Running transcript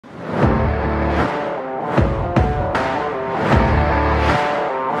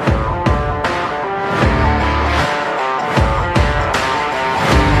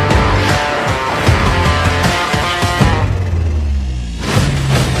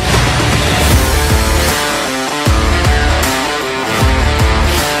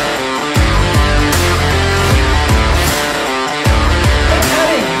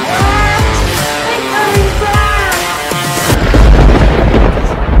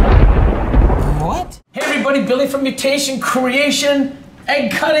buddy Billy from Mutation Creation,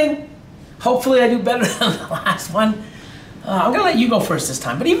 egg cutting. Hopefully I do better than the last one. I'm gonna let you go first this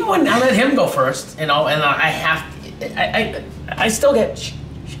time, but even when I let him go first, you know, and I still get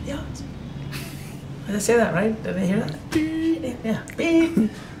the odds. Did I say that right? Did I hear that? Yeah.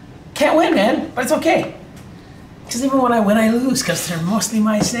 Beep. Can't win, man, but it's okay. Because even when I win, I lose, because they're mostly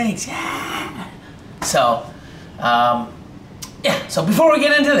my snakes. Yeah. So, yeah. So before we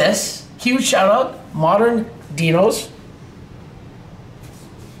get into this, huge shout out, Modern Dinos.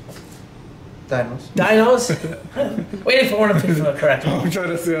 Dinos. Waiting for one of people to correct me. I'm trying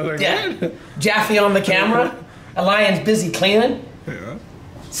to see other. Yeah. Jaffe on the camera. A lion's busy cleaning. Yeah.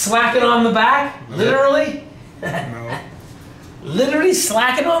 Slacking on the back. No. Literally. No. Literally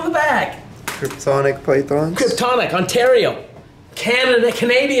slacking on the back. Kryptonic pythons. Kryptonic, Ontario. Canada,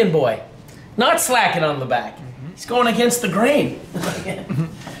 Canadian boy. Not slacking on the back. He's going against the grain.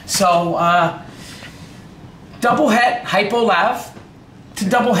 So, double het Hypo Lav to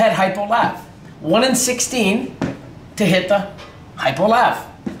double het Hypo Lav. 1 in 16 to hit the Hypo Lav.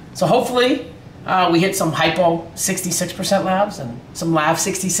 So hopefully we hit some Hypo 66% Lavs and some Lav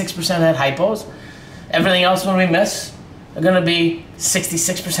 66% at Hypos. Everything else when we miss are going to be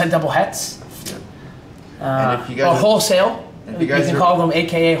 66% double hets. And if you guys or wholesale. You can call them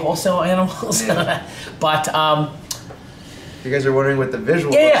AKA wholesale animals. Yeah. But if you guys are wondering what the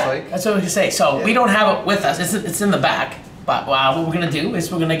visual looks like. That's what we can say. So we don't have it with us. It's in the back. But what we're going to do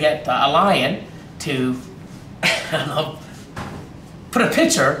is we're going to get a lion to put a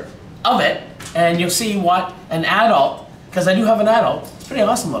picture of it, and you'll see what an adult, because I do have an adult, it's pretty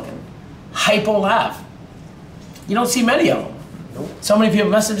awesome looking, Hypo Lav. You don't see many of them. Nope. So many people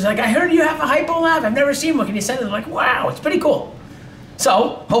message me like, I heard you have a Hypo Lav. I've never seen one. Can you send it? I'm like, wow, it's pretty cool.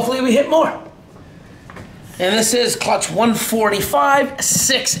 So hopefully we hit more. And this is clutch 145,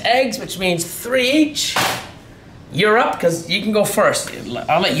 6 eggs, which means 3 each. You're up, because you can go first.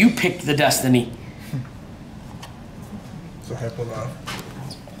 I'll let you pick the destiny. So Hypo Lav.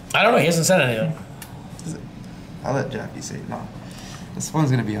 I don't know, he hasn't said anything. I'll let Jackie say it. No. This one's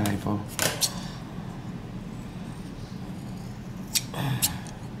gonna be a hypo.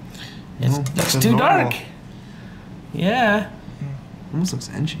 It's too dark. Yeah. Almost looks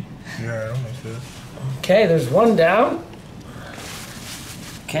edgy. Yeah, it almost is. Okay, there's one down.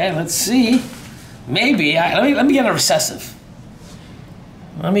 Okay, let's see. Maybe, let me get a recessive.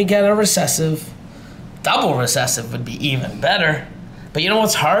 Let me get a recessive. Double recessive would be even better. But you know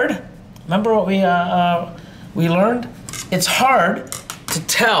what's hard? Remember what we learned? It's hard to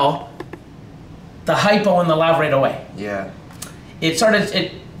tell the hypo and the lav right away. Yeah. It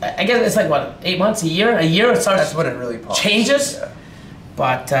started, I guess it's like what, 8 months, a year? A year it starts. That's when it really pops. Changes. Yeah.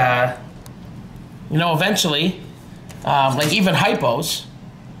 But, you know, eventually, like even hypos,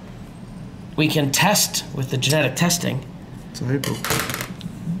 we can test with the genetic testing. It's a hypo.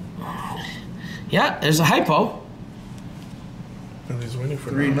 Yeah, there's a hypo. And he's winning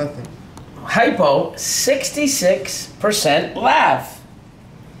for 3-0. Hypo, 66% lav.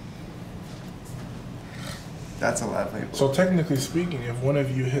 That's a lav hypo. So technically speaking, if one of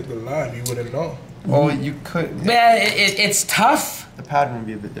you hit the live, you wouldn't know. Well, you could. Man, it's tough. The pattern would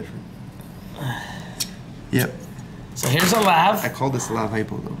be a bit different. Yep. So here's a lav. I call this lav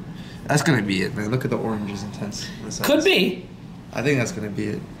hypo though. That's gonna be it, man. Look at the orange is intense. Could be. I think that's gonna be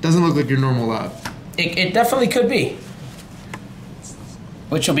it. Doesn't look like your normal lav. It definitely could be.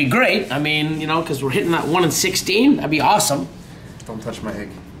 Which will be great. I mean, you know, because we're hitting that 1 in 16. That'd be awesome. Don't touch my egg.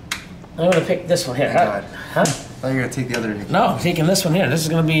 I'm gonna pick this one here. Thank God. Huh? I thought you were gonna take the other egg. No, I'm taking this one here. This is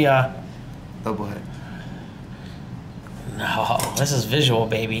gonna be Double head. no, this is visual,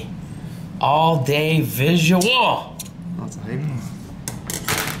 baby. All day visual. Oh, it's a hypo.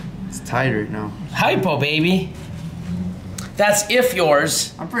 It's tied right now. Hypo, baby. That's if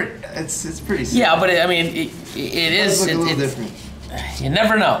yours. I'm pretty. It's pretty. Simple. Yeah, but I mean, it is. Look a little it, different. You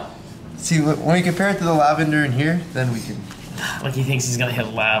never know. See, look, when we compare it to the lavender in here, then we can. Like he thinks he's gonna hit a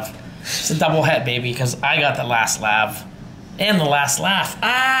lav. It's a double het, baby, because I got the last lav and the last laugh.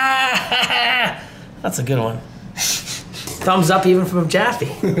 Ah, that's a good one. Thumbs up even from Jaffe.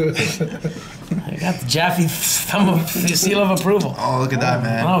 I got the Jaffe seal of approval. Oh, look at that,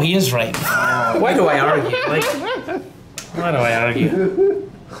 man. Oh, he is right. Why do I argue? Like, why do I argue?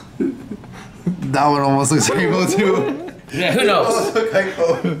 That one almost looks hypo too. Yeah, who knows?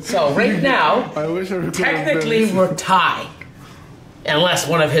 So right now, I wish I technically we're tied. Unless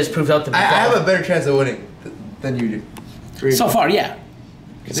one of his proves out to be I false. have a better chance of winning than you do. Right So now. far, yeah.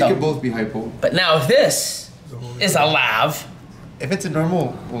 They So- could both be hypo. But now if this is a lav, If it's a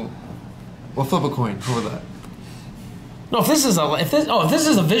normal, we'll flip a coin. What about that? no, if this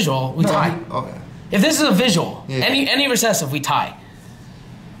is a visual, we tie. Oh yeah. If this is a visual, Yeah. any recessive, we tie.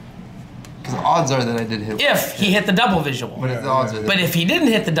 Because the odds are that I did hit. If he hit the double visual. But the odds are that. But if he didn't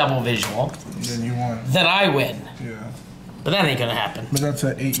hit the double visual, Then you won. then I win. Yeah. But that ain't gonna happen. But that's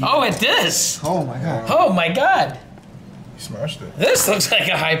an 8. Oh, it does. Oh my god. Oh my god. You smashed it. This looks like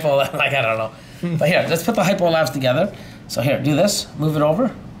a hypo. Like, I don't know. But here, let's put the hypo labs together. So here, do this. Move it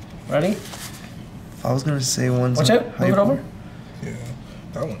over. Ready? I was gonna say one's. Watch out. Move it over. Yeah.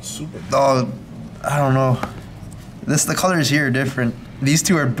 That one's super. Oh, I don't know. The colors here are different. These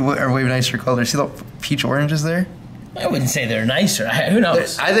two are way nicer colors. See the peach oranges there? I wouldn't say they're nicer. Who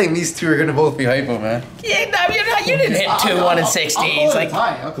knows? I think these two are gonna both be hypo, man. Yeah, no, you're not. You didn't hit 2 1 and 16s. Like,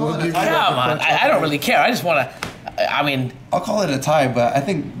 I'll call it a tie. come on. I don't really care. I just want to. I mean, I'll call it a tie, but I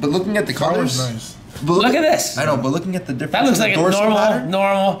think. But looking at the That was colors, nice. but look at this. I know, but looking at the difference. That looks in like the a dorsal pattern,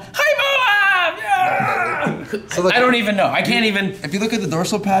 normal hypo lab. Yeah. So look, I don't even know. I can't even. If you look at the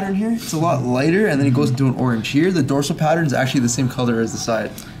dorsal pattern here, it's a lot lighter, and then it goes into an orange. Here, the dorsal pattern is actually the same color as the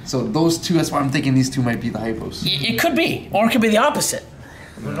side. So those two, that's why I'm thinking these two might be the hypos. It could be, or it could be the opposite.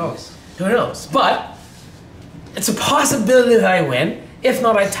 Who knows? Who knows? But it's a possibility that I win. If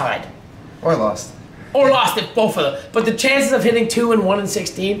not, I tied. Or lost. Or lost if both of them. But the chances of hitting 2 and 1 and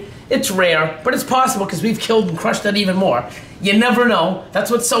 16, it's rare, but it's possible because we've killed and crushed it even more. You never know. That's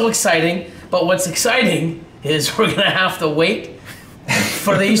what's so exciting. But what's exciting is we're gonna have to wait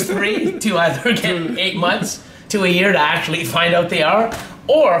for these 3 to either get 8 months to a year to actually find out they are,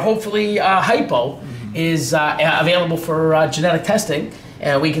 or hopefully Hypo is available for genetic testing,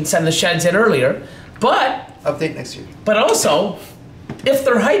 and we can send the sheds in earlier. But Update next year. But also, if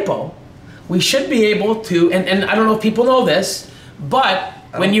they're hypo, we should be able to, and I don't know if people know this, but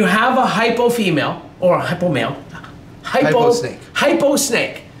when you have a hypo female, or a hypo male, Hypo snake. Hypo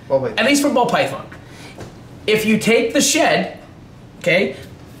snake, Ball python. at least for ball python, if you take the shed, okay,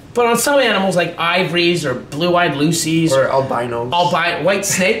 but on some animals like ivories or blue-eyed lucies, Or albinos. white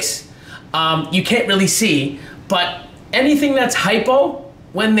snakes, you can't really see, but anything that's hypo,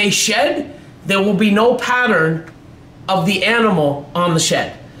 when they shed, there will be no pattern of the animal on the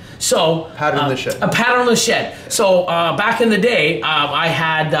shed. So Pattern on the shed. A pattern on the shed. So back in the day, I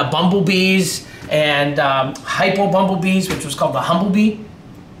had bumblebees and hypo bumblebees, which was called the humblebee.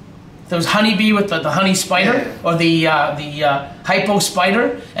 There was honeybee with the honey spider, Yeah. or the hypo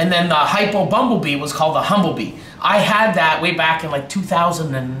spider, and then the hypo bumblebee was called the humblebee. I had that way back in like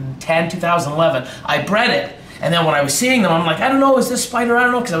 2010, 2011. I bred it, and then when I was seeing them, I'm like, I don't know, is this spider? I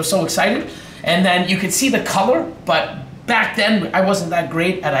don't know, because I was so excited. And then you could see the color, but back then I wasn't that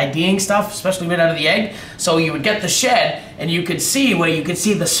great at IDing stuff, especially right out of the egg. So you would get the shed, and you could see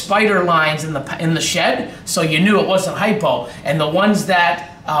the spider lines in the shed, so you knew it wasn't hypo. And the ones that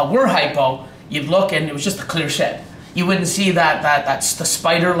were hypo, you'd look and it was just a clear shed. You wouldn't see that's the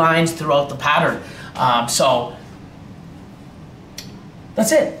spider lines throughout the pattern. So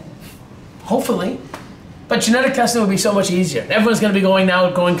that's it. Hopefully. But genetic testing would be so much easier. Everyone's going to be going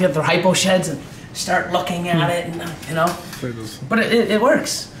to get their hypo sheds and start looking at it, and you know. But it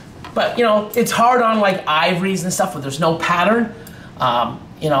works. But you know, it's hard on like ivories and stuff where there's no pattern,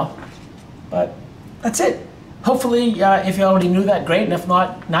 you know. But that's it. Hopefully, if you already knew that, great. And if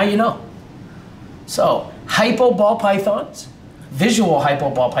not, now you know. So, hypo ball pythons, visual hypo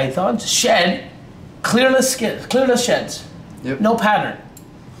ball pythons, shed, clearless sheds. Yep. No pattern.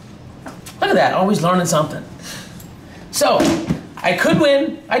 Look at that, always learning something. So, I could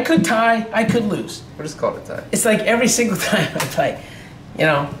win, I could tie, I could lose. We'll just call it a tie. It's like every single time I play, you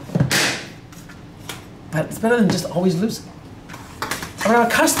know. But it's better than just always losing. I'm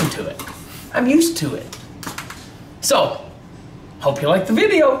accustomed to it. I'm used to it. So, hope you liked the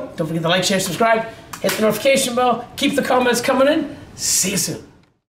video. Don't forget to like, share, subscribe, hit the notification bell, keep the comments coming in. See you soon.